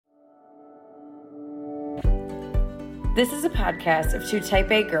This is a podcast of two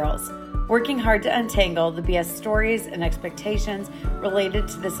type A girls working hard to untangle the BS stories and expectations related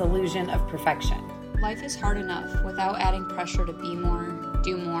to this illusion of perfection. Life is hard enough without adding pressure to be more,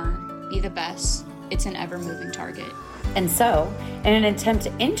 do more, be the best. It's an ever-moving target. And so, in an attempt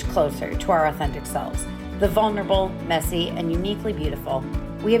to inch closer to our authentic selves, the vulnerable, messy, and uniquely beautiful,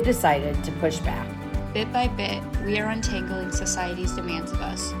 we have decided to push back. Bit by bit, we are untangling society's demands of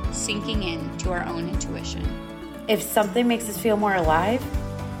us, sinking in to our own intuition. If something makes us feel more alive,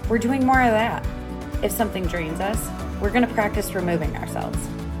 we're doing more of that. If something drains us, we're going to practice removing ourselves.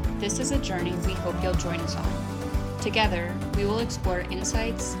 This is a journey we hope you'll join us on. Together, we will explore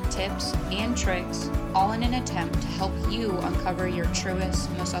insights, tips, and tricks, all in an attempt to help you uncover your truest,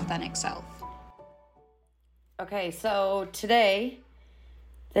 most authentic self. Okay, so today,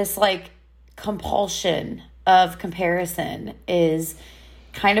 this compulsion of comparison is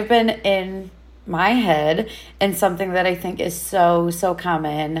kind of been in my head and something that I think is so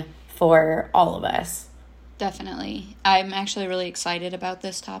common for all of us. Definitely. I'm actually really excited about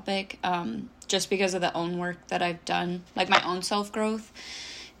this topic, just because of the own work that I've done, like my own self-growth.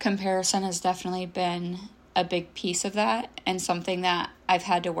 Comparison has definitely been a big piece of that and something that I've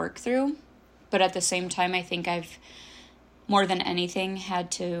had to work through. But at the same time, I think I've, more than anything,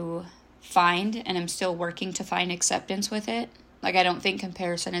 had to find, and I'm still working to find acceptance with it. Like, I don't think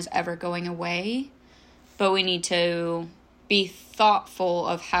comparison is ever going away, but we need to be thoughtful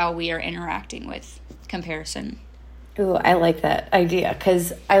of how we are interacting with comparison. Ooh, I like that idea,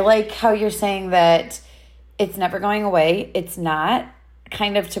 because I like how you're saying that it's never going away. It's not.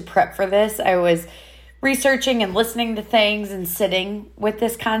 Kind of to prep for this, I was researching and listening to things and sitting with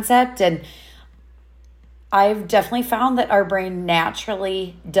this concept, and I've definitely found that our brain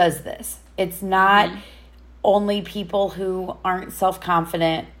naturally does this. It's not only people who aren't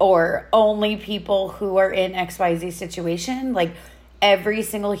self-confident or only people who are in XYZ situation. Like, every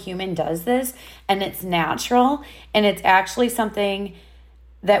single human does this, and it's natural, and it's actually something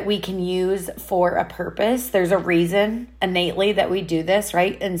that we can use for a purpose. There's a reason innately that we do this,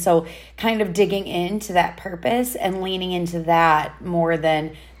 right? And so kind of digging into that purpose and leaning into that more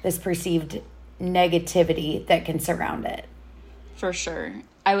than this perceived negativity that can surround it. For sure.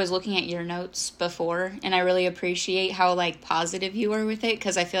 I was looking at your notes before, and I really appreciate how positive you were with it,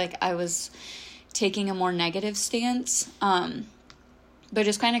 because I feel like I was taking a more negative stance. But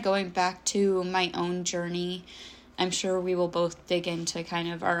just kind of going back to my own journey, I'm sure we will both dig into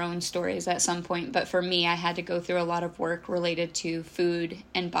kind of our own stories at some point. But for me, I had to go through a lot of work related to food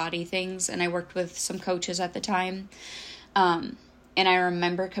and body things, and I worked with some coaches at the time. And I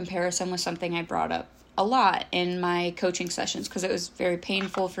remember comparison was something I brought up a lot in my coaching sessions, because it was very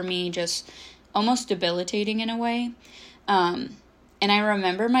painful for me, just almost debilitating in a way. And I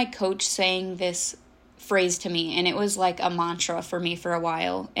remember my coach saying this phrase to me, and it was like a mantra for me for a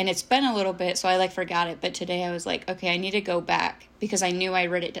while, and it's been a little bit, so I forgot it, but today I was like, okay, I need to go back, because I knew I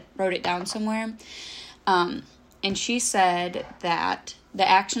wrote it down somewhere. And she said that the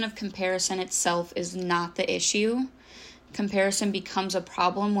action of comparison itself is not the issue. Comparison becomes a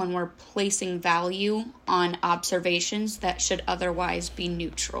problem when we're placing value on observations that should otherwise be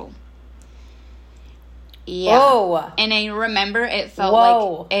neutral. Yeah. Whoa. And I remember it felt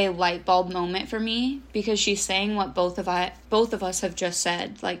like a light bulb moment for me, because she's saying what both of us have just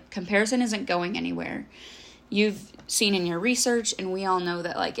said. Comparison isn't going anywhere. You've seen in your research, and we all know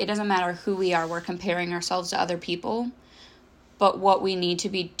that it doesn't matter who we are, we're comparing ourselves to other people. But what we need to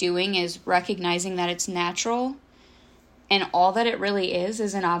be doing is recognizing that it's natural. And all that it really is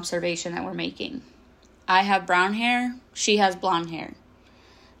an observation that we're making. I have brown hair. She has blonde hair.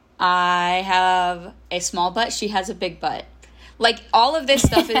 I have a small butt. She has a big butt. All of this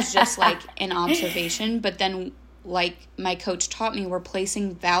stuff is just an observation. But then, my coach taught me, we're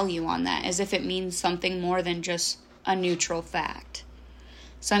placing value on that as if it means something more than just a neutral fact.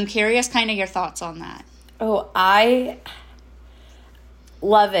 So I'm curious kind of your thoughts on that. Oh, I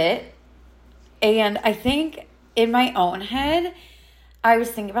love it. And I think in my own head, I was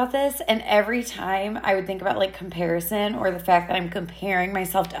thinking about this, and every time I would think about comparison or the fact that I'm comparing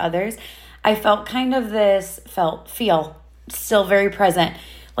myself to others, I felt kind of feel still very present,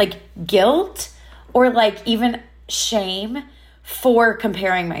 guilt or even shame for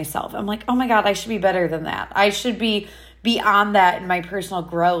comparing myself. I'm like, oh my God, I should be better than that. I should be beyond that in my personal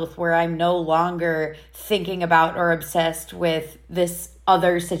growth, where I'm no longer thinking about or obsessed with this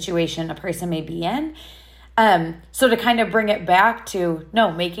other situation a person may be in. So to kind of bring it back to,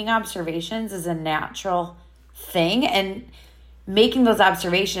 no, making observations is a natural thing, and making those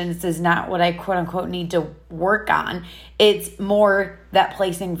observations is not what I quote unquote need to work on. It's more that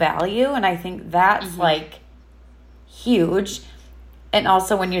placing value. And I think that's huge. And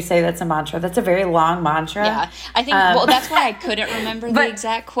also when you say that's a mantra, that's a very long mantra. Yeah. I think, well, that's why I couldn't remember the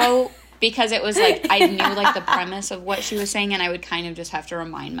exact quote, because it was like, I knew like the premise of what she was saying, and I would kind of just have to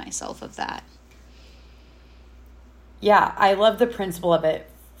remind myself of that. Yeah, I love the principle of it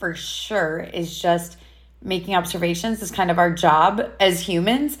for sure. Is just making observations is kind of our job as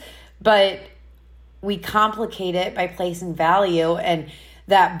humans, but we complicate it by placing value, and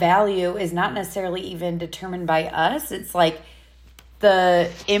that value is not necessarily even determined by us. It's like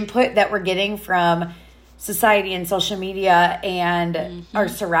the input that we're getting from society and social media and our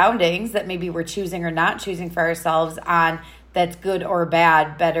surroundings that maybe we're choosing or not choosing for ourselves on, that's good or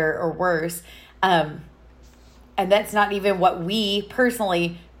bad, better or worse. And that's not even what we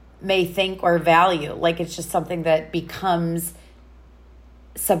personally may think or value. Like, it's just something that becomes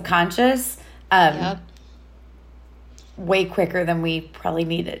subconscious way quicker than we probably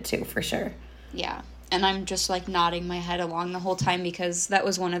need it to, for sure. Yeah. And I'm just like nodding my head along the whole time, because that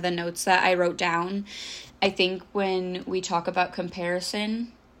was one of the notes that I wrote down. I think when we talk about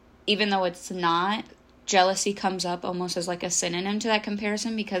comparison, even though it's not, jealousy comes up almost as like a synonym to that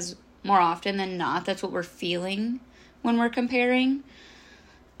comparison, because more often than not, that's what we're feeling when we're comparing.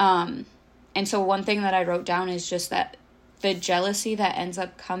 And so one thing that I wrote down is just that the jealousy that ends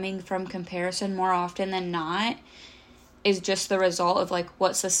up coming from comparison more often than not is just the result of like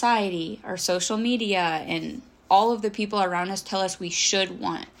what society, our social media, and all of the people around us tell us we should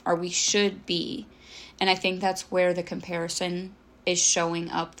want or we should be. And I think that's where the comparison is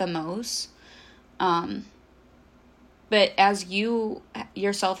showing up the most. But as you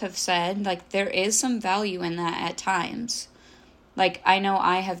yourself have said, like, there is some value in that at times. Like, I know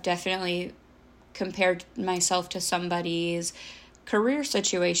I have definitely compared myself to somebody's career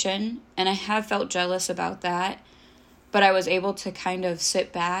situation, and I have felt jealous about that. But I was able to kind of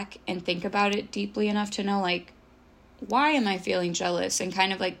sit back and think about it deeply enough to know, like, why am I feeling jealous? And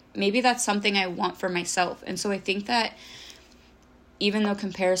kind of like, maybe that's something I want for myself. And so I think that even though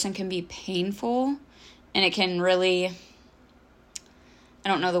comparison can be painful, and it can really, I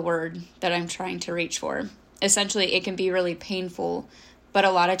don't know the word that I'm trying to reach for. Essentially, it can be really painful, but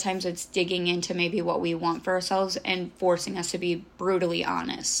a lot of times it's digging into maybe what we want for ourselves and forcing us to be brutally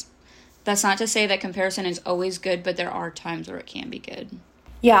honest. That's not to say that comparison is always good, but there are times where it can be good.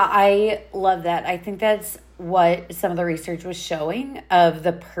 Yeah, I love that. I think that's what some of the research was showing, of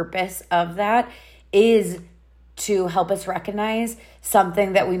the purpose of that is to help us recognize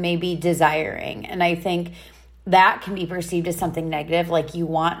something that we may be desiring. And I think that can be perceived as something negative, like you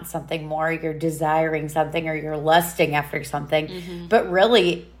want something more, you're desiring something, or you're lusting after something. Mm-hmm. But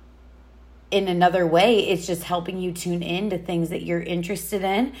really, in another way, it's just helping you tune in to things that you're interested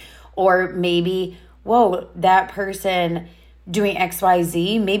in. Or maybe, whoa, that person doing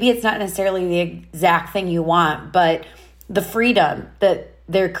XYZ, maybe it's not necessarily the exact thing you want, but the freedom that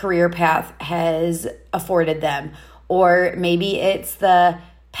their career path has afforded them. Or maybe it's the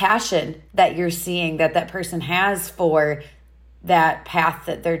passion that you're seeing that that person has for that path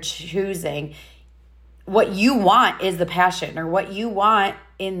that they're choosing. What you want is the passion, or what you want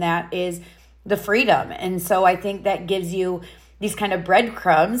in that is the freedom. And so I think that gives you these kind of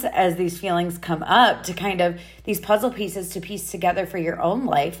breadcrumbs as these feelings come up, to kind of these puzzle pieces to piece together for your own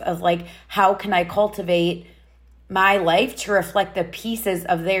life, of like, how can I cultivate my life to reflect the pieces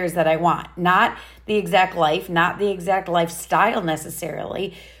of theirs that I want? Not the exact life, not the exact lifestyle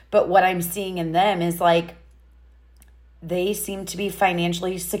necessarily, but what I'm seeing in them is like, they seem to be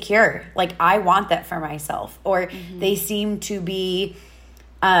financially secure. Like, I want that for myself. Or they seem to be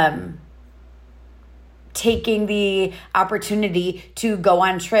taking the opportunity to go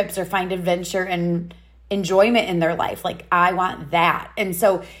on trips or find adventure and enjoyment in their life. Like, I want that. And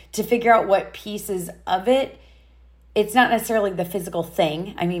so to figure out what pieces of it, it's not necessarily the physical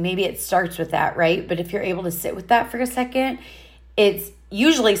thing. I mean, maybe it starts with that, right? But if you're able to sit with that for a second, it's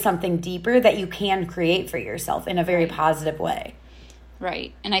usually something deeper that you can create for yourself in a very positive way.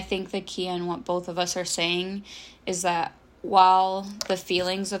 Right. And I think the key on what both of us are saying is that while the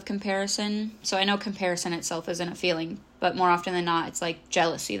feelings of comparison, so I know comparison itself isn't a feeling, but more often than not, it's like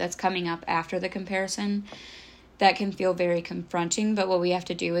jealousy that's coming up after the comparison. That can feel very confronting, but what we have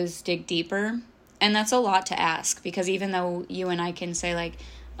to do is dig deeper. And that's a lot to ask, because even though you and I can say like,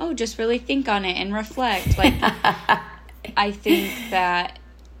 oh, just really think on it and reflect, like, I think that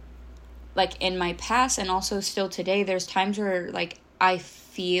like in my past and also still today, there's times where like I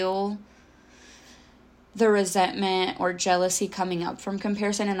feel the resentment or jealousy coming up from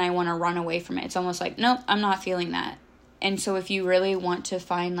comparison and I want to run away from it. It's almost like, nope, I'm not feeling that. And so if you really want to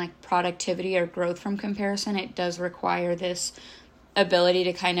find like productivity or growth from comparison, it does require this ability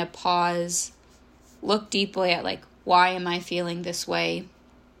to kind of pause, look deeply at like, why am I feeling this way?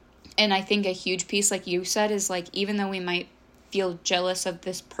 And I think a huge piece, like you said, is like, even though we might feel jealous of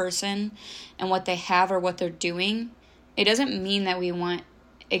this person and what they have or what they're doing, it doesn't mean that we want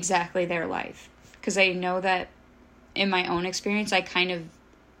exactly their life. Because I know that in my own experience, I kind of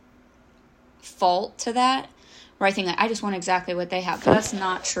fault to that, where I think like, I just want exactly what they have. But that's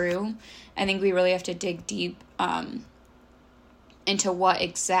not true. I think we really have to dig deep into what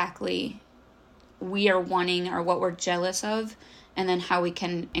exactly we are wanting or what we're jealous of, and then how we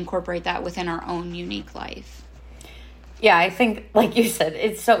can incorporate that within our own unique life. Yeah, I think, like you said,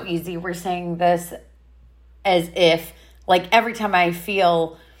 it's so easy. We're saying this as if, like, every time I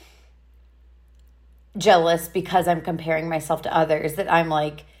feel jealous because I'm comparing myself to others, that I'm,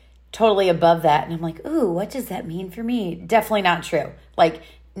 like, totally above that. And I'm like, ooh, what does that mean for me? Definitely not true. Like,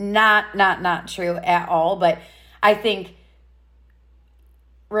 not true at all. But I think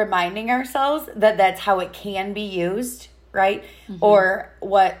reminding ourselves that that's how it can be used, right? Mm-hmm. Or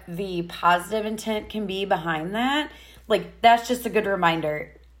what the positive intent can be behind that. Like, that's just a good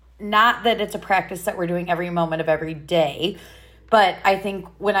reminder. Not that it's a practice that we're doing every moment of every day, but I think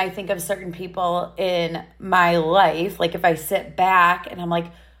when I think of certain people in my life, like if I sit back and I'm like,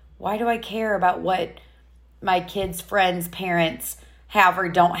 why do I care about what my kids, friends, parents have or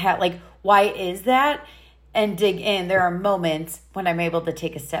don't have? Like, why is that? And dig in. There are moments when I'm able to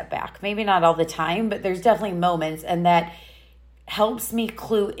take a step back. Maybe not all the time, but there's definitely moments, and that helps me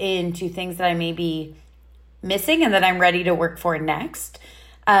clue into things that I may be missing and that I'm ready to work for next.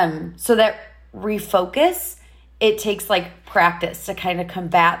 So that refocus, it takes like practice to kind of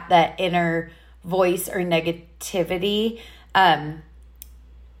combat that inner voice or negativity. And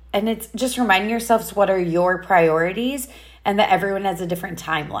it's just reminding yourselves what are your priorities, and that everyone has a different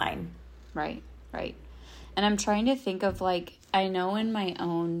timeline. Right. And I'm trying to think of, like, I know in my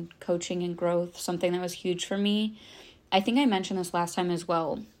own coaching and growth, something that was huge for me, I think I mentioned this last time as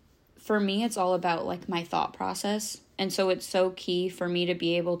well. For me, it's all about, like, my thought process. And so it's so key for me to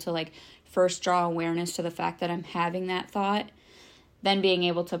be able to, like, first draw awareness to the fact that I'm having that thought, then being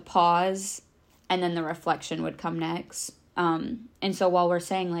able to pause, and then the reflection would come next. And so while we're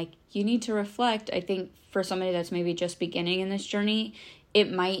saying, like, you need to reflect, I think for somebody that's maybe just beginning in this journey, it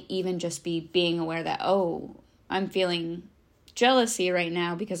might even just be being aware that, oh, I'm feeling jealousy right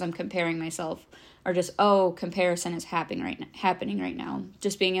now because I'm comparing myself, or just, oh, comparison is happening right now.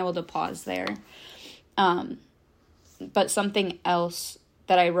 Just being able to pause there. But something else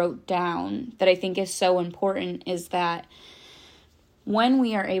that I wrote down that I think is so important is that when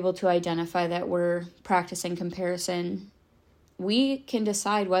we are able to identify that we're practicing comparison, we can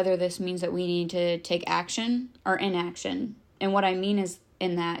decide whether this means that we need to take action or inaction. And what I mean is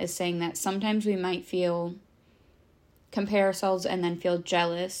saying that sometimes we might compare ourselves and then feel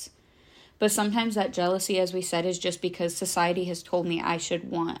jealous. But sometimes that jealousy, as we said, is just because society has told me I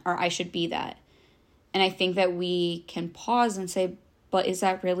should want or I should be that. And I think that we can pause and say, but is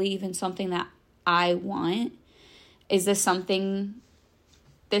that really even something that I want? Is this something,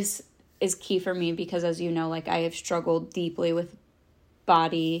 this is key for me because, as you know, like, I have struggled deeply with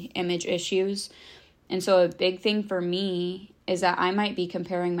body image issues. And so a big thing for me is that I might be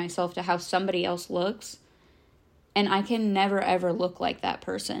comparing myself to how somebody else looks, and I can never ever look like that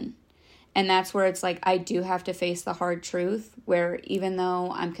person. And that's where it's like, I do have to face the hard truth, where even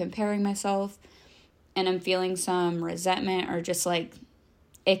though I'm comparing myself and I'm feeling some resentment or just like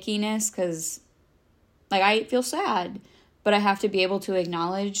ickiness, because like I feel sad, but I have to be able to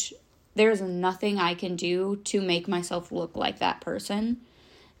acknowledge there's nothing I can do to make myself look like that person.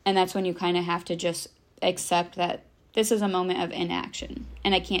 And that's when you kind of have to just accept that this is a moment of inaction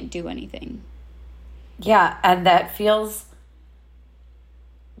and I can't do anything. Yeah, and that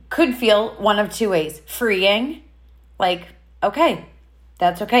could feel one of two ways. Freeing, like, okay,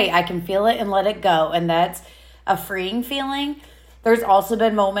 that's okay. I can feel it and let it go. And that's a freeing feeling. There's also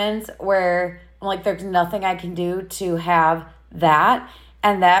been moments where I'm like, there's nothing I can do to have that.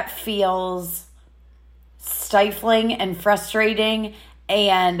 And that feels stifling and frustrating,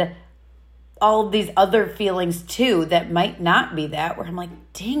 and all of these other feelings too that might not be that, where I'm like,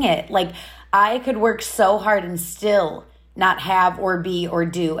 dang it. Like, I could work so hard and still not have or be or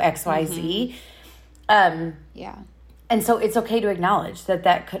do X, Y, Z. Yeah. And so it's okay to acknowledge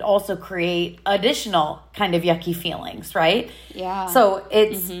that could also create additional kind of yucky feelings, right? Yeah. So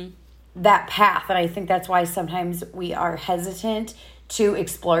it's that path. And I think that's why sometimes we are hesitant to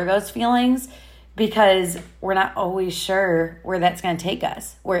explore those feelings, because we're not always sure where that's going to take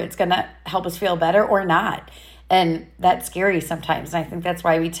us, where it's going to help us feel better or not. And that's scary sometimes. And I think that's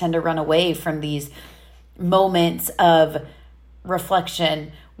why we tend to run away from these moments of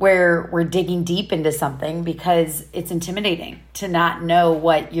reflection where we're digging deep into something because it's intimidating to not know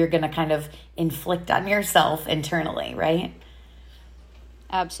what you're going to kind of inflict on yourself internally, right?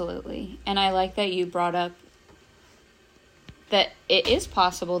 Absolutely. And I like that you brought up that it is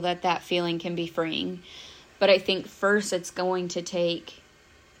possible that that feeling can be freeing. But I think first it's going to take,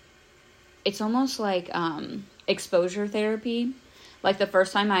 it's almost like exposure therapy. Like the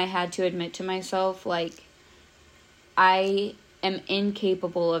first time I had to admit to myself, like, I am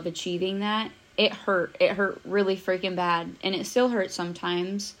incapable of achieving that. It hurt. It hurt really freaking bad. And it still hurts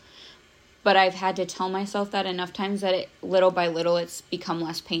sometimes. But I've had to tell myself that enough times that little by little it's become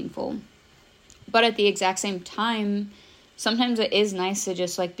less painful. But at the exact same time, sometimes it is nice to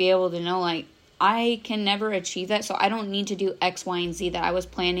just like be able to know like I can never achieve that. So I don't need to do X, Y, and Z that I was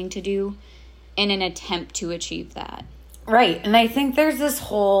planning to do in an attempt to achieve that. Right. And I think there's this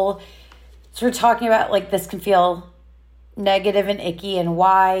whole, so we're talking about like this can feel negative and icky, and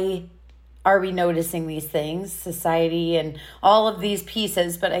why are we noticing these things, society and all of these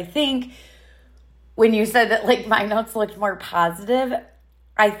pieces. But I think when you said that like my notes looked more positive,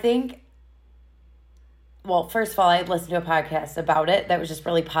 I think, well, first of all, I had listened to a podcast about it that was just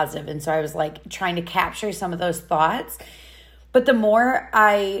really positive. And so I was like trying to capture some of those thoughts. But the more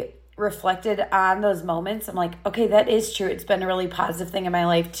I reflected on those moments, I'm like, okay, that is true. It's been a really positive thing in my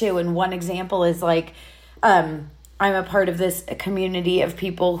life too. And one example is like, I'm a part of this community of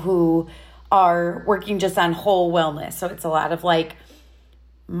people who are working just on whole wellness. So it's a lot of like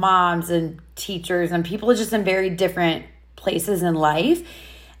moms and teachers and people just in very different places in life.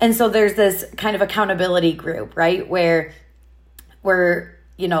 And so there's this kind of accountability group, right? Where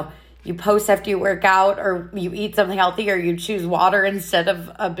you know, you post after you work out, or you eat something healthy, or you choose water instead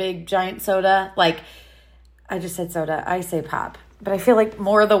of a big giant soda. Like, I just said soda. I say pop. But I feel like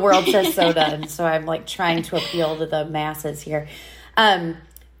more of the world says soda, and so I'm like trying to appeal to the masses here.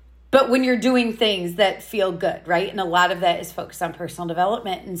 But when you're doing things that feel good, right? And a lot of that is focused on personal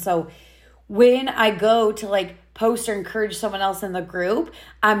development. And so when I go to like post or encourage someone else in the group,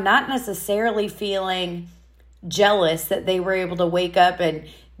 I'm not necessarily feeling jealous that they were able to wake up and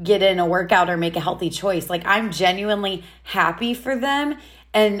get in a workout or make a healthy choice. Like, I'm genuinely happy for them.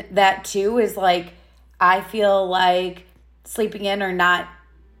 And that too is like, I feel like sleeping in or not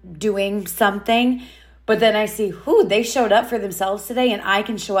doing something, but then I see, they showed up for themselves today, and I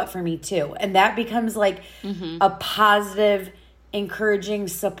can show up for me too. And that becomes like a positive, encouraging,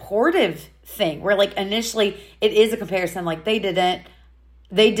 supportive thing where like initially it is a comparison. Like they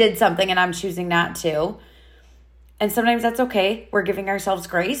did something and I'm choosing not to. And sometimes that's okay. We're giving ourselves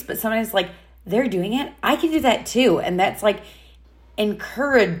grace, but sometimes like they're doing it, I can do that too. And that's like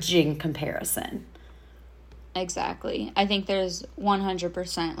encouraging comparison. Exactly. I think there's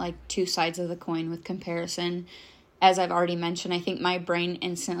 100% like two sides of the coin with comparison. As I've already mentioned, I think my brain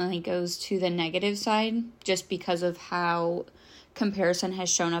instantly goes to the negative side just because of how comparison has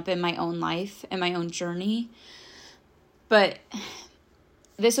shown up in my own life and my own journey. But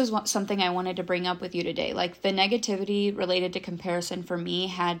this is something I wanted to bring up with you today. Like, the negativity related to comparison for me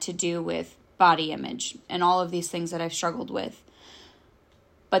had to do with body image and all of these things that I've struggled with.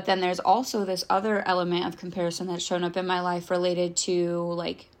 But then there's also this other element of comparison that's shown up in my life related to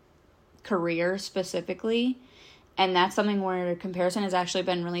like career specifically. And that's something where comparison has actually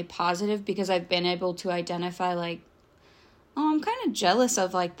been really positive because I've been able to identify like, oh, I'm kind of jealous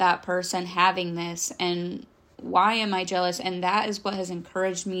of like that person having this, and why am I jealous? And that is what has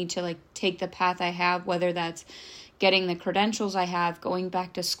encouraged me to like take the path I have, whether that's getting the credentials I have, going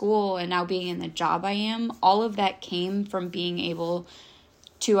back to school, and now being in the job I am. All of that came from being able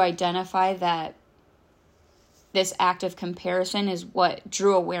to identify that this act of comparison is what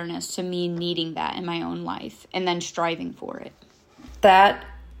drew awareness to me needing that in my own life and then striving for it. That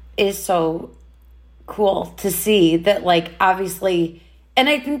is so cool to see that, like, obviously, and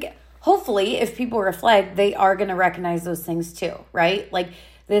I think hopefully if people reflect, they are going to recognize those things too, right? Like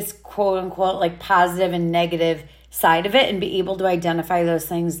this quote unquote, like positive and negative side of it, and be able to identify those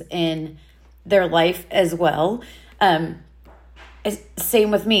things in their life as well.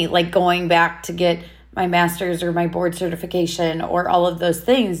 Same with me, like going back to get my master's or my board certification or all of those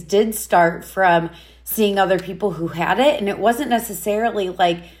things did start from seeing other people who had it. And it wasn't necessarily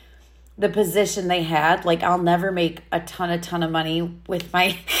like the position they had. Like, I'll never make a ton of money with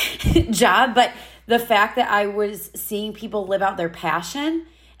my job, but the fact that I was seeing people live out their passion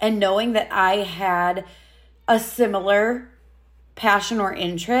and knowing that I had a similar passion or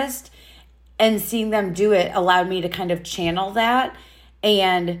interest and seeing them do it allowed me to kind of channel that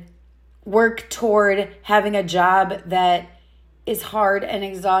and work toward having a job that is hard and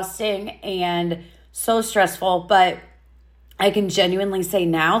exhausting and so stressful, but I can genuinely say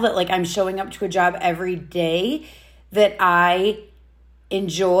now that like I'm showing up to a job every day that I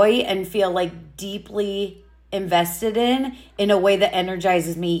enjoy and feel like deeply invested in a way that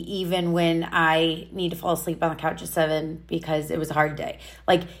energizes me even when I need to fall asleep on the couch at 7 because it was a hard day.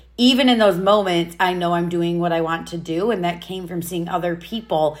 Like even in those moments, I know I'm doing what I want to do, and that came from seeing other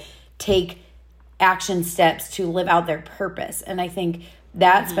people take action steps to live out their purpose. And I think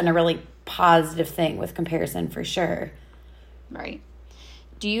that's been a really positive thing with comparison for sure. Right.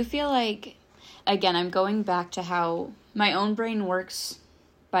 Do you feel like, again, I'm going back to how my own brain works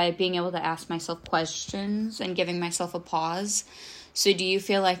by being able to ask myself questions and giving myself a pause. So do you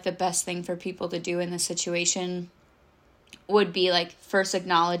feel like the best thing for people to do in this situation would be like first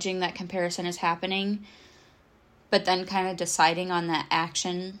acknowledging that comparison is happening, but then kind of deciding on that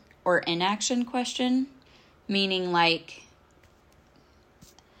action or inaction question? Meaning like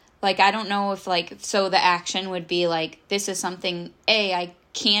I don't know if like, so the action would be like, this is something A, I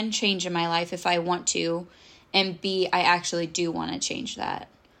can change in my life if I want to, and B, I actually do want to change that.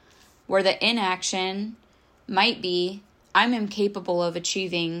 Where the inaction might be, I'm incapable of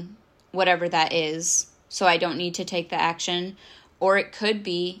achieving whatever that is, so I don't need to take the action. Or it could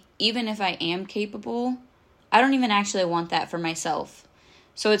be, even if I am capable, I don't even actually want that for myself.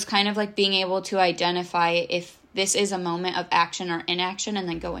 So it's kind of like being able to identify if this is a moment of action or inaction and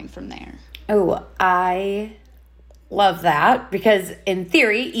then going from there. Oh, I love that because in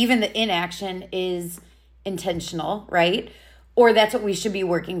theory, even the inaction is intentional, right? Or that's what we should be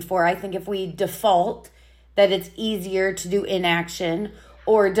working for. I think if we default that it's easier to do inaction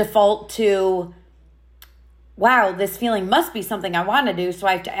or default to, wow, this feeling must be something I want to do, so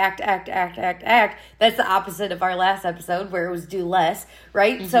I have to act. That's the opposite of our last episode where it was do less,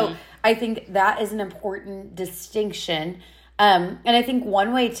 right? Mm-hmm. So I think that is an important distinction. And I think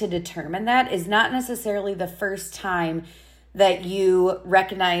one way to determine that is not necessarily the first time that you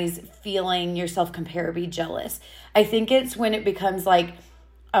recognize feeling yourself compare or be jealous. I think it's when it becomes like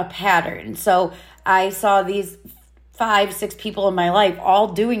a pattern. So I saw these 5-6 people in my life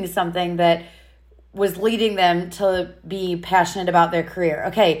all doing something that was leading them to be passionate about their career.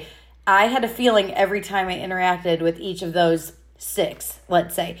 Okay, I had a feeling every time I interacted with each of those 6,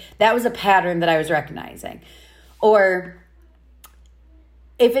 let's say. That was a pattern that I was recognizing. Or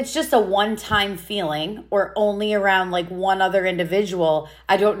if it's just a one-time feeling or only around like one other individual,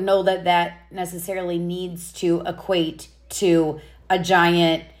 I don't know that that necessarily needs to equate to a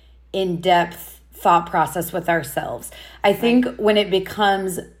giant in-depth thought process with ourselves. I think when it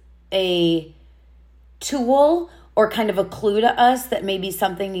becomes a tool or kind of a clue to us that maybe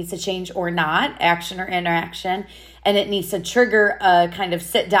something needs to change or not, action or interaction, and it needs to trigger a kind of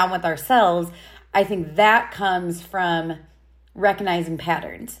sit down with ourselves, I think that comes from recognizing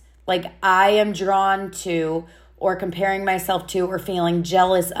patterns. Like I am drawn to or comparing myself to or feeling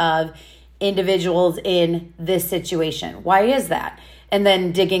jealous of individuals in this situation. Why is that? And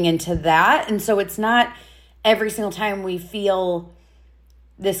then digging into that. And so it's not every single time we feel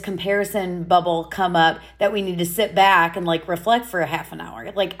this comparison bubble come up that we need to sit back and like reflect for a half an hour.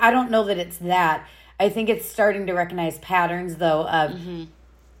 Like, I don't know that it's that. I think it's starting to recognize patterns though of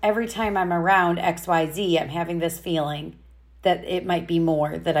every time I'm around XYZ, I'm having this feeling that it might be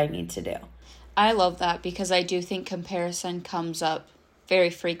more that I need to do. I love that because I do think comparison comes up very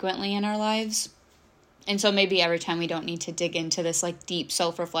frequently in our lives. And so maybe every time we don't need to dig into this like deep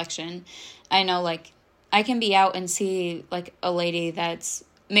self-reflection. I know like I can be out and see like a lady that's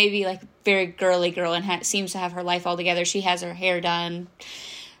maybe like very girly girl and seems to have her life all together. She has her hair done,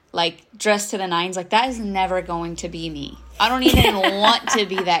 like dressed to the nines. Like that is never going to be me. I don't even want to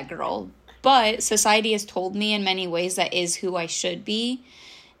be that girl. But society has told me in many ways that is who I should be.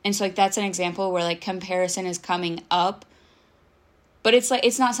 And so like that's an example where like comparison is coming up. But it's like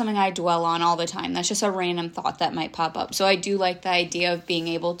it's not something I dwell on all the time. That's just a random thought that might pop up. So I do like the idea of being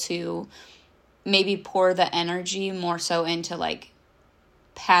able to maybe pour the energy more so into like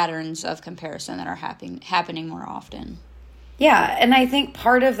patterns of comparison that are happening more often. Yeah, and I think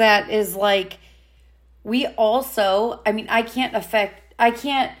part of that is like we also, I mean, I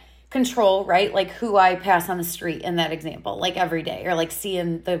can't control, right? Like who I pass on the street in that example, like every day, or like see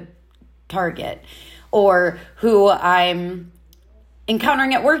in the Target, or who I'm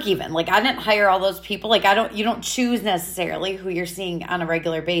encountering at work even. Like I didn't hire all those people. Like you don't choose necessarily who you're seeing on a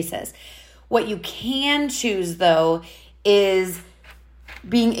regular basis. What you can choose though is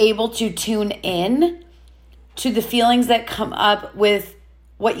being able to tune in to the feelings that come up with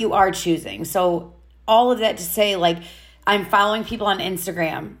what you are choosing. So all of that to say like, I'm following people on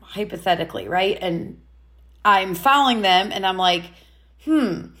Instagram, hypothetically, right? And I'm following them and I'm like,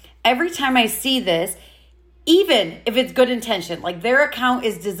 every time I see this, even if it's good intention, like their account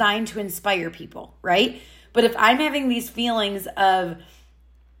is designed to inspire people, right? But if I'm having these feelings of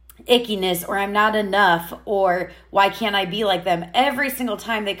ickiness or I'm not enough or why can't I be like them every single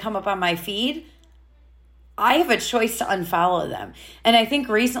time they come up on my feed, I have a choice to unfollow them. And I think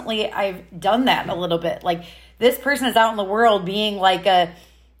recently I've done that a little bit. Like this person is out in the world being like a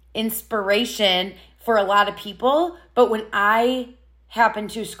inspiration for a lot of people, but when I happen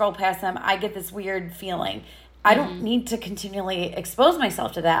to scroll past them, I get this weird feeling. I don't need to continually expose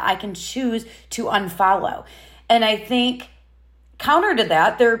myself to that. I can choose to unfollow. And I think counter to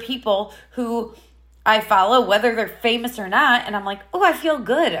that, there are people who I follow, whether they're famous or not, and I'm like, oh, I feel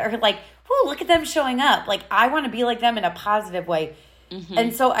good. Or like, oh, look at them showing up. Like, I want to be like them in a positive way.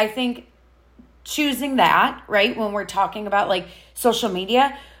 And so I think choosing that, right, when we're talking about like social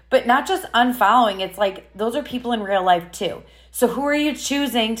media, but not just unfollowing, it's like those are people in real life too. So who are you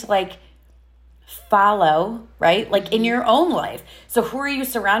choosing to like follow, right? Like in your own life. So who are you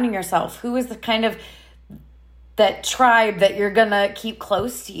surrounding yourself? Who is the kind of that tribe that you're going to keep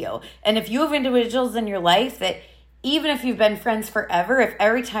close to you? And if you have individuals in your life that even if you've been friends forever, if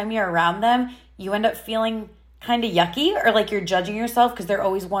every time you're around them, you end up feeling kind of yucky or like you're judging yourself because they're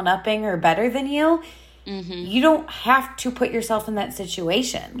always one-upping or better than you, you don't have to put yourself in that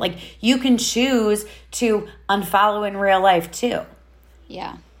situation. Like you can choose to unfollow in real life too.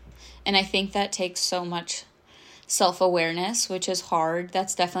 Yeah. And I think that takes so much self-awareness, which is hard.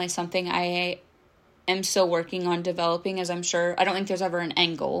 That's definitely something I am still working on developing, as I'm sure. I don't think there's ever an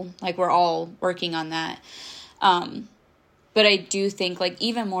end goal. Like we're all working on that. But I do think like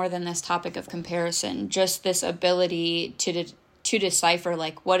even more than this topic of comparison, just this ability to decipher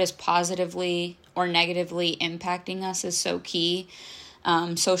like what is positively or negatively impacting us is so key.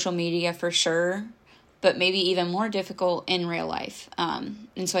 Social media for sure, but maybe even more difficult in real life. And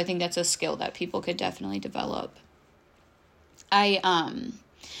so I think that's a skill that people could definitely develop.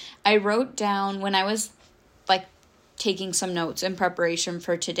 I wrote down when I was like taking some notes in preparation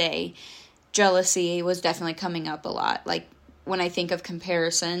for today, jealousy was definitely coming up a lot. Like when I think of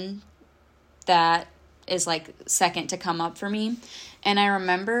comparison, that is like second to come up for me. And I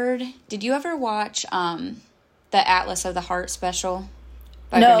remembered, did you ever watch the Atlas of the Heart special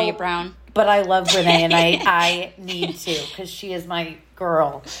by Brene Brown? But I love Brene and I need to because she is my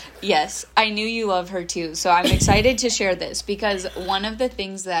girl. Yes, I knew you love her too. So I'm excited to share this because one of the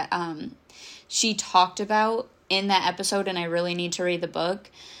things that she talked about in that episode, and I really need to read the book,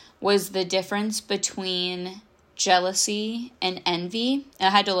 was the difference between jealousy and envy. And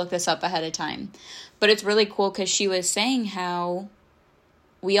I had to look this up ahead of time. But it's really cool because she was saying how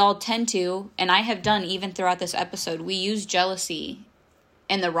we all tend to, and I have done even throughout this episode, we use jealousy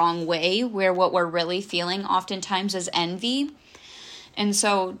in the wrong way, where what we're really feeling oftentimes is envy. And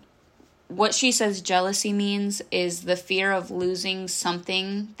so what she says jealousy means is the fear of losing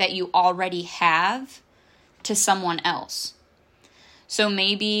something that you already have to someone else. So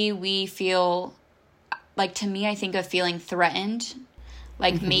maybe we feel, like to me, I think of feeling threatened.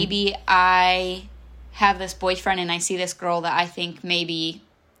 Like maybe I have this boyfriend and I see this girl that I think maybe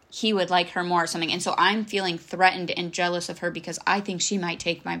he would like her more or something. And so I'm feeling threatened and jealous of her because I think she might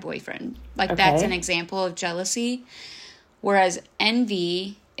take my boyfriend. Like that's an example of jealousy. Whereas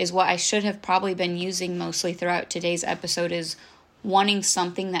envy is what I should have probably been using mostly throughout today's episode, is wanting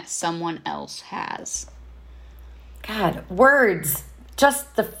something that someone else has. God, words.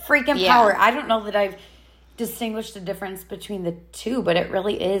 Just the freaking power. I don't know that I've distinguished the difference between the two, but it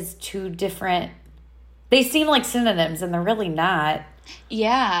really is two different. They seem like synonyms and they're really not.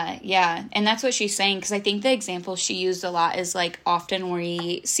 Yeah. And that's what she's saying, because I think the example she used a lot is like often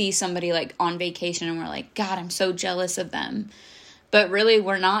we see somebody like on vacation and we're like, God, I'm so jealous of them. But really,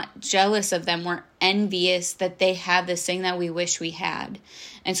 we're not jealous of them. We're envious that they have this thing that we wish we had.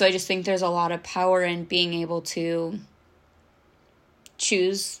 And so I just think there's a lot of power in being able to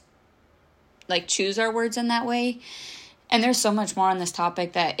choose our words in that way. And there's so much more on this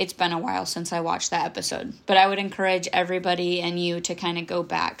topic that it's been a while since I watched that episode. But I would encourage everybody and you to kind of go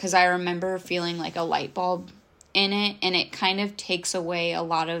back, because I remember feeling like a light bulb in it, and it kind of takes away a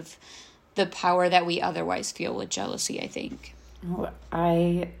lot of the power that we otherwise feel with jealousy, I think.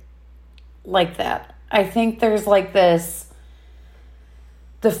 I like that. I think there's like the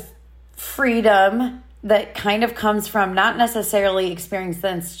freedom that kind of comes from not necessarily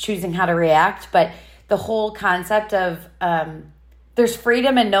experience, choosing how to react, but the whole concept of there's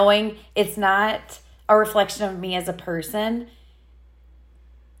freedom in knowing it's not a reflection of me as a person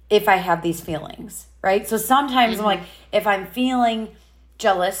if I have these feelings, right? So sometimes I'm like, if I'm feeling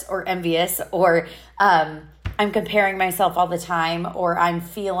jealous or envious, or I'm comparing myself all the time, or I'm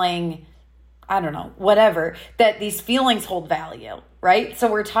feeling, I don't know, whatever, that these feelings hold value, right?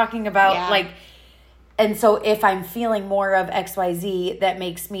 So we're talking about like, and so if I'm feeling more of XYZ, that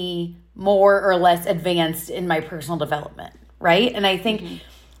makes me more or less advanced in my personal development, right? And I think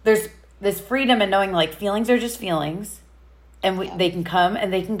there's this freedom in knowing like feelings are just feelings, and they can come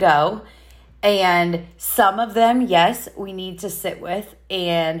and they can go. And some of them, yes, we need to sit with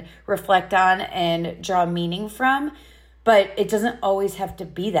and reflect on and draw meaning from. But it doesn't always have to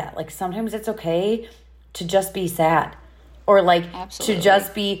be that. Like sometimes it's okay to just be sad, or like to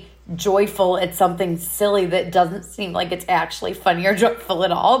just be joyful at something silly that doesn't seem like it's actually funny or joyful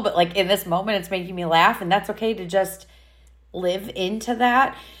at all. But like in this moment, it's making me laugh, and that's okay to just live into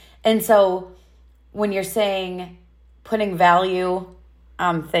that. And so when you're saying putting value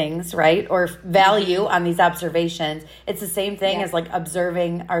on things, right, or value on these observations, it's the same thing as like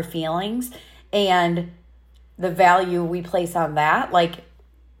observing our feelings, and the value we place on that, like,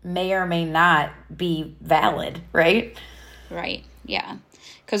 may or may not be valid, right? Right, yeah.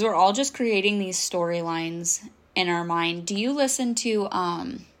 Because we're all just creating these storylines in our mind. Do you listen to,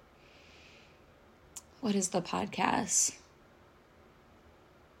 what is the podcast?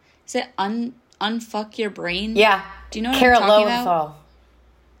 Is it Unfuck Your Brain? Yeah. Do you know what Cara I'm talking Lowenthal. about?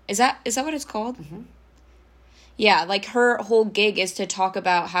 Is that what it's called? Mm-hmm. Yeah, like her whole gig is to talk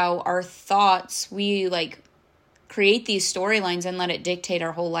about how our thoughts, we like create these storylines and let it dictate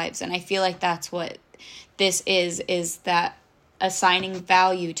our whole lives. And I feel like that's what this is that assigning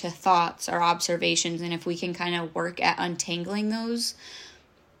value to thoughts or observations. And if we can kind of work at untangling those,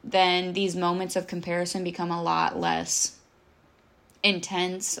 then these moments of comparison become a lot less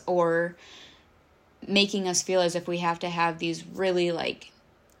intense, or making us feel as if we have to have these really like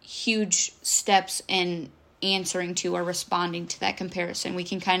huge steps in answering to or responding to that comparison. We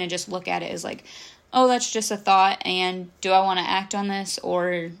can kind of just look at it as like, oh, that's just a thought, and do I want to act on this,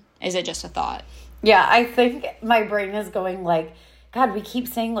 or is it just a thought? Yeah, I think my brain is going like, God, we keep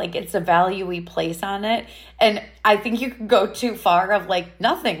saying like it's a value we place on it. And I think you can go too far of like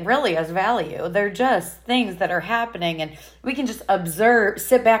nothing really has value. They're just things that are happening, and we can just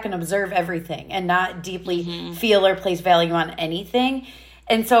sit back and observe everything and not deeply feel or place value on anything.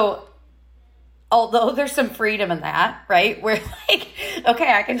 And so although there's some freedom in that, right? Where like,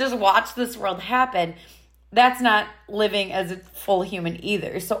 okay, I can just watch this world happen. That's not living as a full human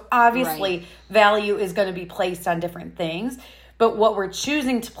either. So obviously value is going to be placed on different things. But what we're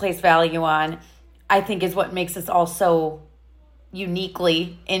choosing to place value on, I think, is what makes us all so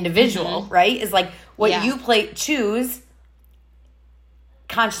uniquely individual, right? Is like what you choose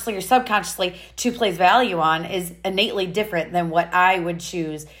consciously or subconsciously to place value on is innately different than what I would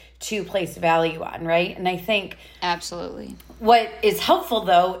choose to place value on, right? And I think absolutely what is helpful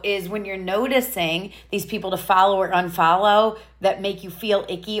though is when you're noticing these people to follow or unfollow that make you feel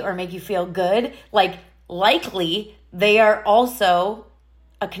icky or make you feel good, like likely they are also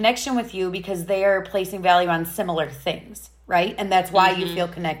a connection with you because they are placing value on similar things, right? And that's why you feel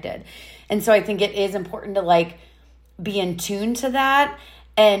connected. And so I think it is important to like be in tune to that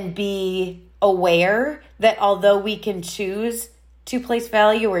and be aware that although we can choose to place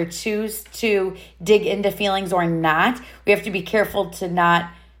value or choose to dig into feelings or not, we have to be careful to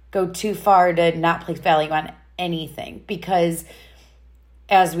not go too far to not place value on anything. Because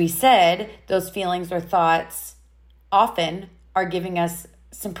as we said, those feelings or thoughts often are giving us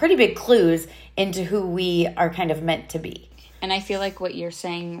some pretty big clues into who we are kind of meant to be. And I feel like what you're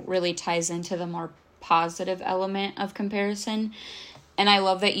saying really ties into the more positive element of comparison. And I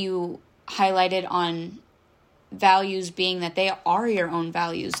love that you highlighted on values being that they are your own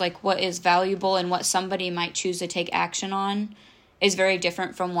values. Like what is valuable and what somebody might choose to take action on is very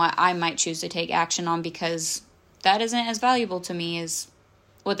different from what I might choose to take action on, because that isn't as valuable to me as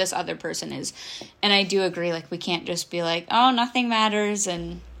what this other person is. And I do agree, like we can't just be like, oh, nothing matters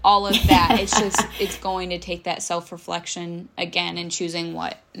and all of that. It's just, it's going to take that self-reflection again and choosing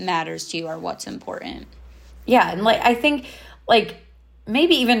what matters to you or what's important. Yeah. And like, I think like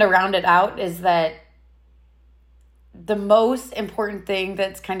maybe even to round it out is that the most important thing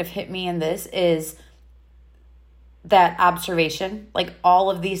that's kind of hit me in this is that observation. Like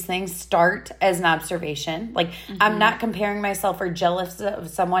all of these things start as an observation. Like I'm not comparing myself or jealous of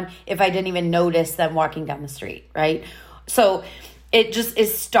someone if I didn't even notice them walking down the street, right? So it just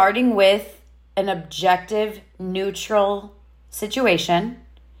is starting with an objective, neutral situation.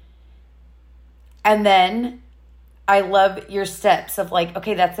 And then I love your steps of like,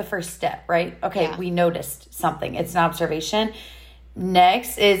 okay, that's the first step, right? Okay, we noticed something. It's an observation.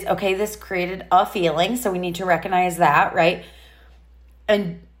 Next is, okay, this created a feeling, so we need to recognize that, right?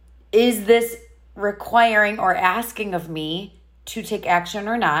 And is this requiring or asking of me to take action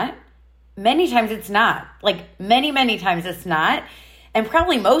or not? many times it's not. Like many times it's not. And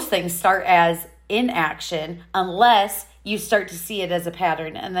probably most things start as inaction unless you start to see it as a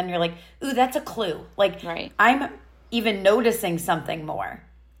pattern. And then you're like, ooh, that's a clue. Like, right. I'm even noticing something more.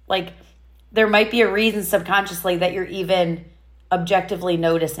 Like, there might be a reason subconsciously that you're even objectively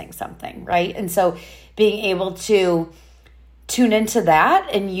noticing something, right? And so being able to tune into that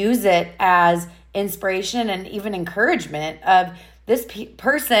and use it as inspiration and even encouragement of this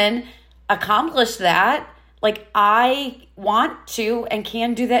person accomplished that. Like, I want to and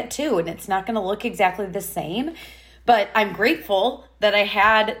can do that too. And it's not going to look exactly the same, but I'm grateful that I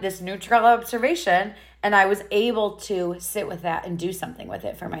had this neutral observation and I was able to sit with that and do something with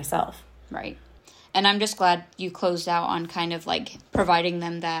it for myself. Right. And I'm just glad you closed out on kind of like providing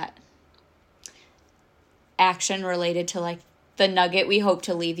them that action related to like the nugget we hope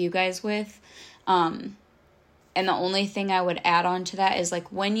to leave you guys with. And the only thing I would add on to that is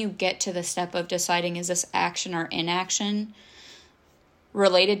like when you get to the step of deciding is this action or inaction,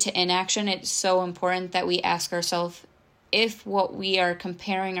 related to inaction, it's so important that we ask ourselves if what we are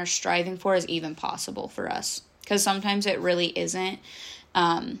comparing or striving for is even possible for us. Because sometimes it really isn't.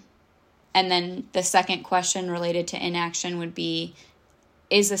 And then the second question related to inaction would be,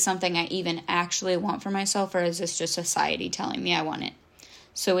 is this something I even actually want for myself, or is this just society telling me I want it?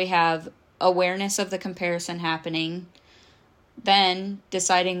 So we have awareness of the comparison happening, then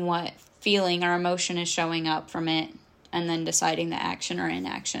deciding what feeling or emotion is showing up from it, and then deciding the action or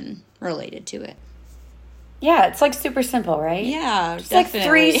inaction related to it. Yeah, it's like super simple, right? Yeah, it's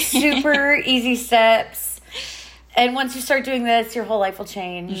definitely. like 3 super easy steps. And once you start doing this, your whole life will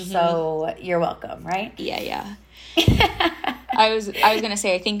change. Mm-hmm. So you're welcome, right? Yeah. I was going to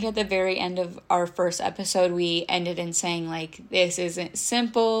say, I think at the very end of our first episode, we ended in saying, like, this isn't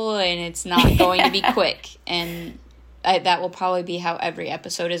simple and it's not going to be quick. And that will probably be how every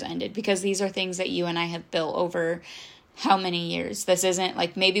episode is ended, because these are things that you and I have built over how many years. This isn't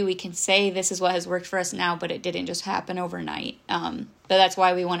like, maybe we can say this is what has worked for us now, but it didn't just happen overnight. But that's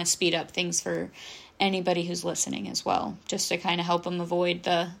why we want to speed up things for anybody who's listening as well, just to kind of help them avoid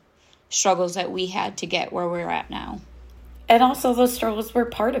the struggles that we had to get where we're at now. And also those struggles were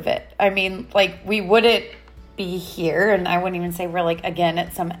part of it. I mean, like, we wouldn't be here, and I wouldn't even say we're like, again,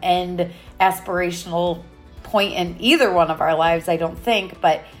 at some end aspirational point in either one of our lives, I don't think.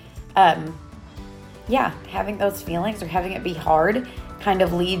 But yeah, having those feelings or having it be hard kind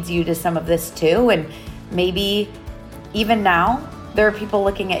of leads you to some of this too. And maybe even now there are people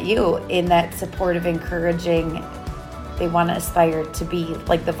looking at you in that supportive, encouraging, they want to aspire to be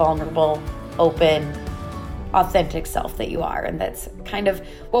like the vulnerable, open, authentic self that you are. And that's kind of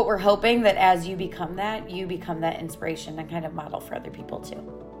what we're hoping, that as you become that inspiration and kind of model for other people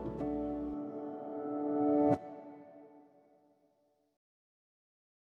too.